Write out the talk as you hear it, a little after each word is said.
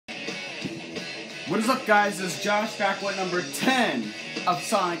What is up, guys? This is Josh back with number 10 of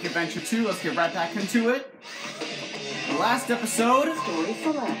Sonic Adventure 2. Let's get right back into it. Last episode,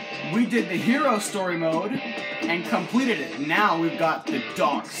 we did the hero story mode and completed it. Now we've got the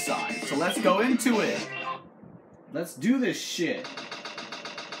dark side. So let's go into it. Let's do this shit.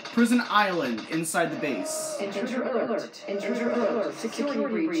 Prison Island inside the base. Intruder alert. Intruder alert.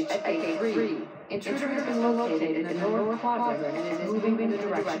 Security breach at gate 3. Intruder has been located in the north quadrant and is moving in the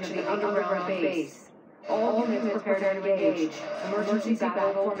direction of the underground base. All units prepare to engage. Emergency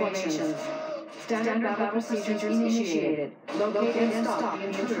battle formations. Standard battle procedures initiated. Locate and stop the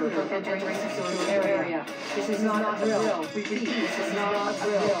intruder from entering the secure area. This is not a drill. Repeat, this is not a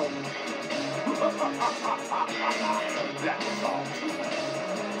drill. That's all.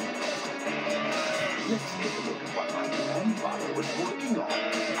 Let's take a look at what my grandfather was working on. A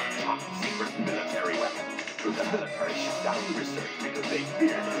top secret military weapon. The military shut down the research because they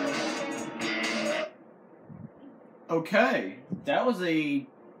feared it. Okay, that was a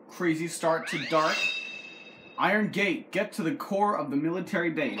crazy start to Dark. Iron Gate, get to the core of the military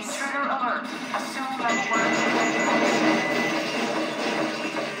base. Intruder alert. Assume level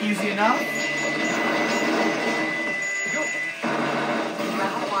 1. Easy enough?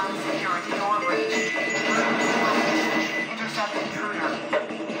 Level 1 security door breach. Intercept intruder.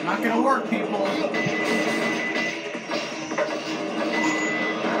 Not gonna work, people.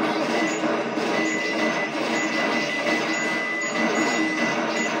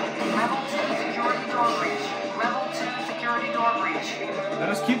 Level 2 security door breach. Level 2 security door breach. Let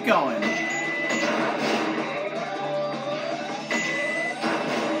us keep going.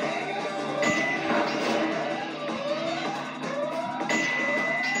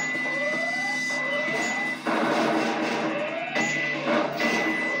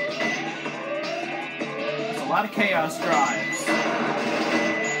 There's a lot of chaos drives.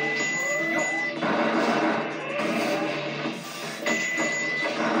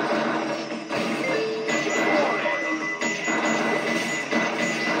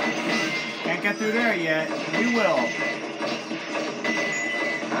 Can't get through there yet. We will.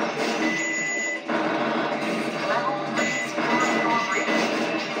 Level 3 security door breach.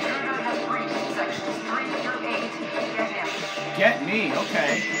 Intruder has breached sections 3 through 8. Get him. Get me,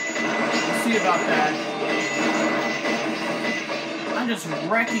 okay. Let's see about that. I'm just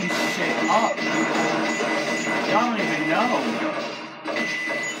wrecking shit up. Y'all don't even know.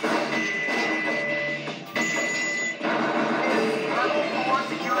 Level 4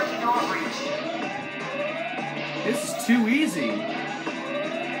 security door breach. This is too easy.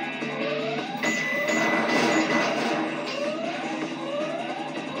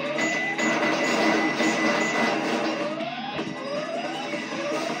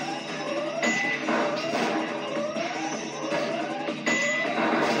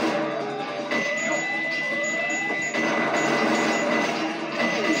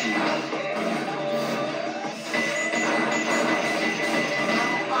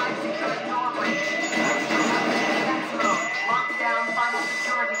 Level 5 security door breach. Defense mode. Lock down final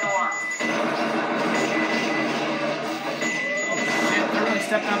security door. Oh shit, they're really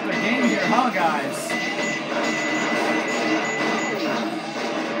stepping up their game here, huh, guys?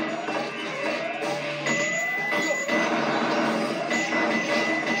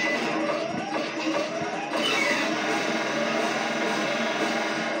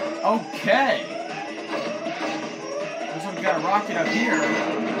 Okay. Looks like we got a rocket up here.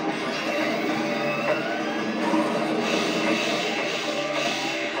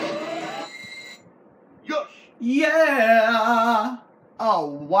 Yush! Yeah! Oh,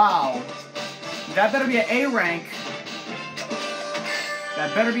 wow. That better be an A rank.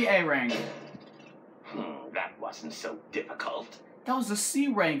 That better be A rank. That wasn't so difficult. That was a C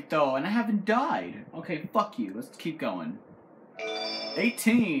rank, though, and I haven't died. Okay, fuck you. Let's keep going.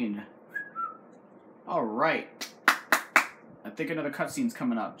 18. Alright. I think another cutscene's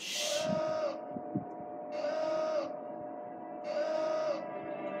coming up. Shh.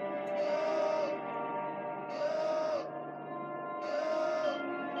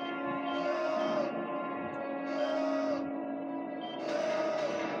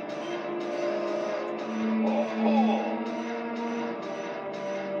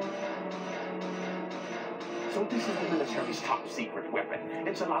 So this is the military's top secret weapon.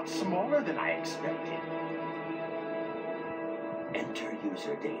 It's a lot smaller than I expected. Enter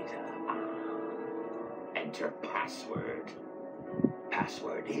user data. Enter password.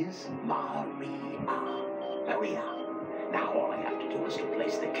 Password is Maria. Maria. Now all I have to do is to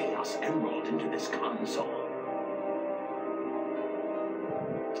place the Chaos Emerald into this console.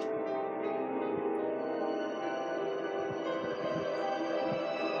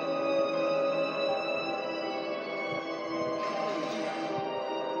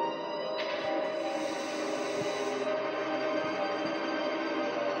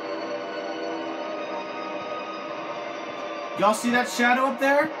 Y'all see that shadow up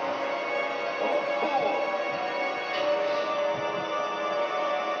there? Is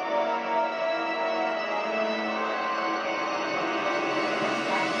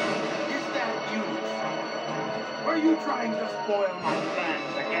that you? Are you trying to spoil my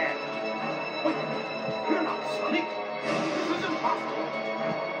plans again? Wait, you're not Sonic. This is impossible.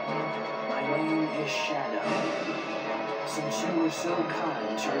 My name is Shadow. Since you were so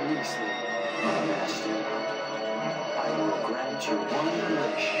kind to release me, my master, I will grant you one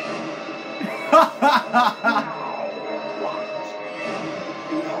wish. What?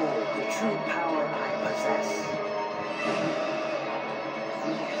 Behold the true power I possess.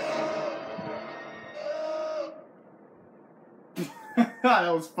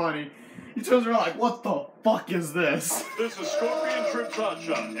 That was funny. He turns around like, what the fuck is this? This is Scorpion Troops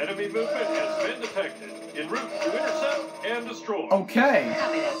Hotshot. Enemy movement has been detected. En route to intercept and destroy. Okay.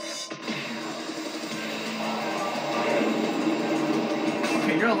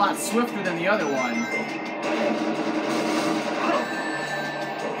 Okay, you're a lot swifter than the other one.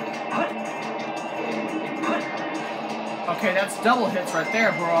 Okay, that's double hits right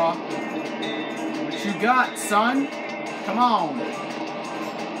there, bro. What you got, son? Come on.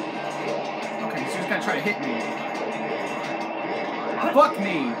 Okay, so he's gonna try to hit me. Fuck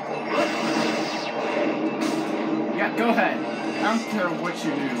me. Yeah, go ahead. I don't care what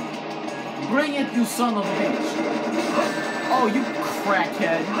you do. Bring it, you son of a bitch. Oh, you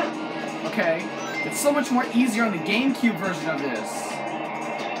crackhead. Okay. It's so much more easier on the GameCube version of this.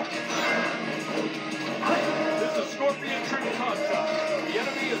 This is Scorpion Troops Hotshot. The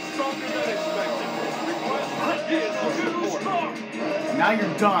enemy is stronger than expected. Request is too strong. Now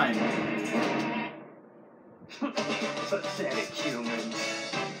you're done. Pathetic humans.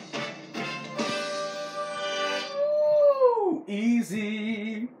 Woo,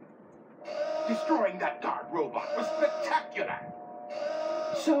 easy. Destroying that guard robot was spectacular.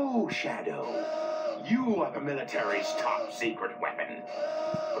 So, Shadow, you are the military's top secret weapon.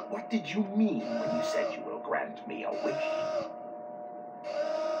 But what did you mean when you said you will grant me a wish?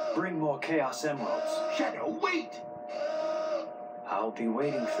 Bring more Chaos Emeralds. Shadow, wait! I'll be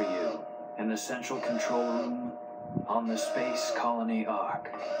waiting for you in the central control room on the Space Colony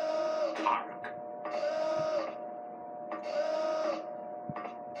Ark. Ark.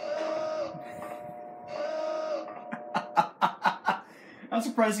 I'm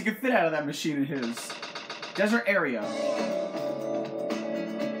surprised he could fit out of that machine in his desert area.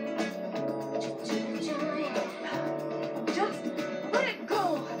 Just let it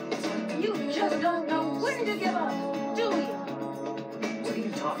go. You just don't know when to give up, do you? What are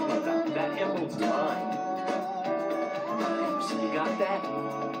you talking about? That emerald's mine. You got that?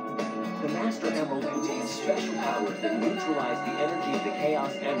 The Master Emerald contains special powers that neutralize the energy of the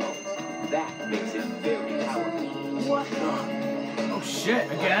Chaos Emeralds. That makes it very powerful. What the? Oh shit,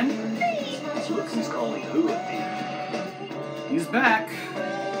 again? Look who's calling who a thief. He's back.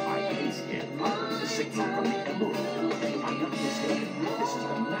 I can scan the signal from the emerald. If I'm not mistaken, this is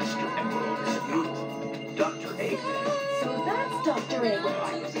the Master Emerald Dispute. Dr. Eggman. So that's Dr. Well, Eggman. I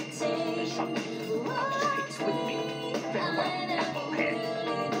guess it's something. I'll just take it with me. Farewell, Applehead.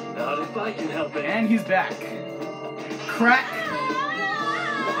 Not if I can help it. And he's back. Crack.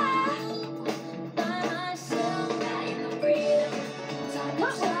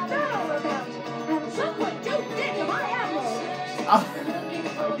 What was that all about? And look what you did to my emerald. I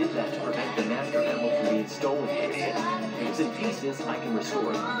did that to prevent the Master Emerald from being stolen from me. If it's in pieces, I can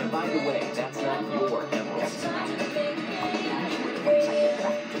restore it. And by the way, that's not your emerald.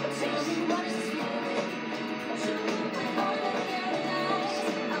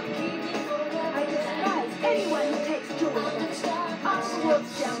 I despise anyone who takes joy in it. Our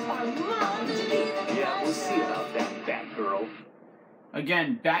works down are mine to keep. Yeah, we'll see about that, Batgirl.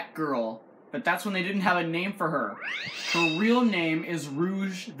 Again, Batgirl. But that's when they didn't have a name for her. Her real name is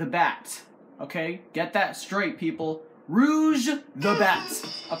Rouge the Bat. Okay? Get that straight, people. Rouge the Bat.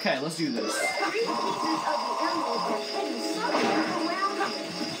 Okay, let's do this. 3 pieces of the emerald are hidden somewhere around them.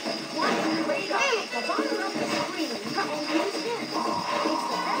 One is right up at the bottom of the screen, and use this. It's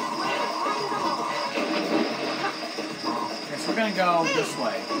the best way to find them all. Okay, so we're gonna go this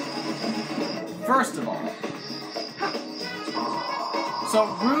way. First of all. So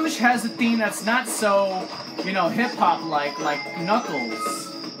Rouge has a theme that's not so, you know, hip-hop like Knuckles.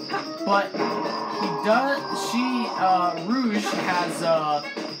 But Rouge has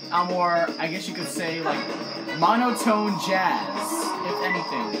a more, I guess you could say, like, monotone jazz, if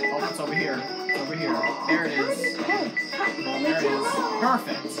anything. Oh, it's over here. It's over here. There it is. There it is.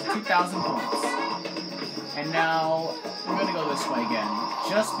 Perfect. 2,000 points. And now, we're gonna go this way again.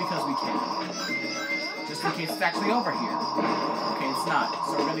 Just because we can. just in case it's actually over here. Okay, it's not,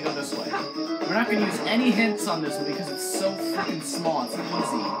 so we're gonna go this way. We're not gonna use any hints on this one because it's so freaking small, it's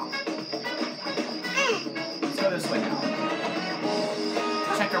easy. Let's go this way now.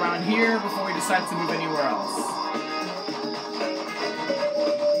 Check around here before we decide to move anywhere else.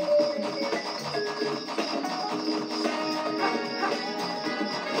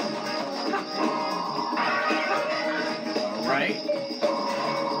 Alright.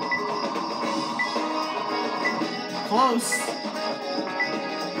 Close.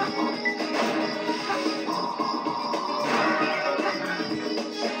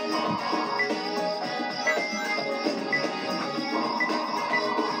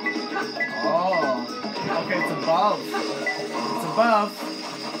 Okay, it's above. It's above.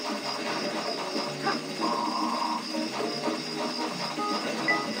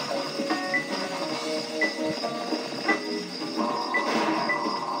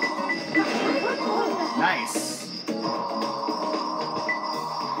 Nice.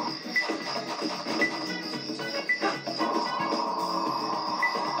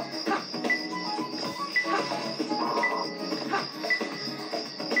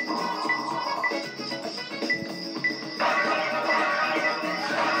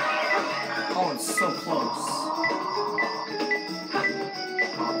 Oh, it's so close.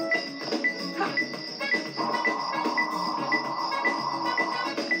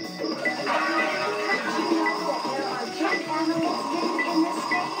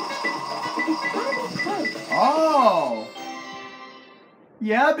 Oh!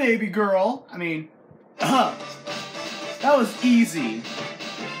 Yeah, baby girl. I mean, that was easy.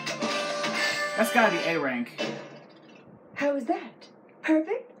 That's gotta be A rank. How is that?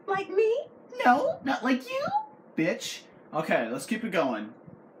 Perfect? Like me? No, not like you, bitch. Okay, let's keep it going.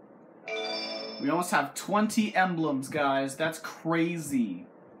 We almost have 20 emblems, guys. That's crazy.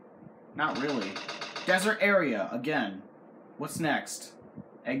 Not really. Desert area, again. What's next?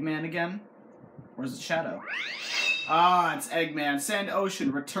 Eggman again? Or is it Shadow? Ah, it's Eggman. Sand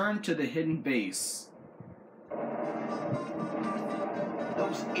Ocean, return to the hidden base.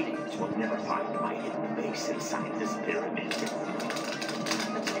 Those idiots will never find my hidden base inside this pyramid.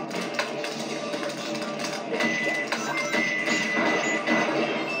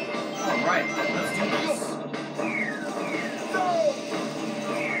 Alright, let's do this.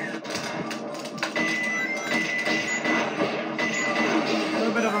 A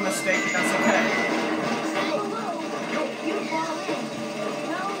little bit of a mistake, but that's okay.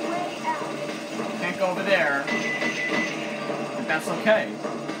 Can't go over there. But that's okay.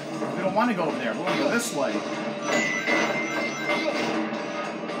 We don't want to go over there. We want to go this way.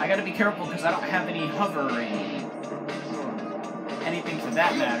 I gotta be careful because I don't have any hovering. Anything for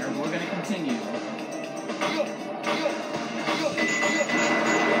that matter. We're gonna continue.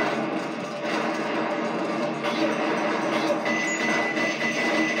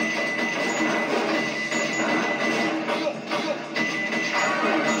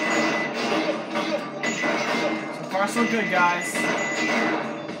 So far, so good, guys.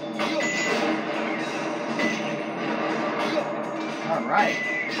 All right.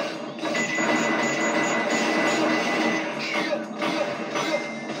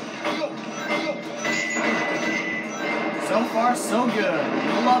 So far, so good.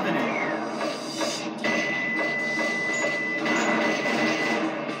 We're loving it.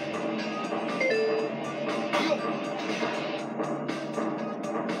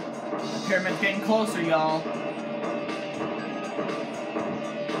 The pyramid's getting closer, y'all.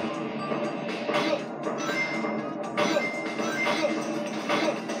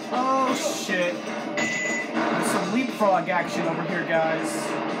 Oh, shit. There's some leapfrog action over here, guys.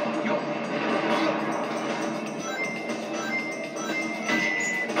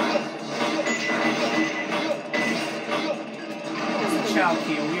 Chow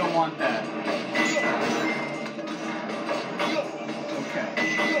key, we don't want that. Okay.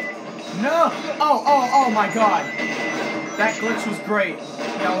 No! Oh my god! That glitch was great.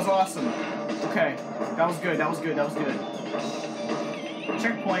 That was awesome. Okay. That was good, that was good, that was good.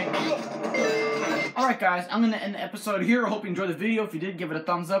 Checkpoint. Alright guys, I'm going to end the episode here. I hope you enjoyed the video. If you did, give it a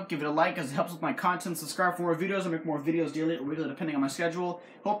thumbs up, give it a like as it helps with my content. Subscribe for more videos. I make more videos daily or weekly depending on my schedule.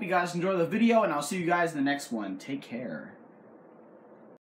 Hope you guys enjoy the video and I'll see you guys in the next one. Take care.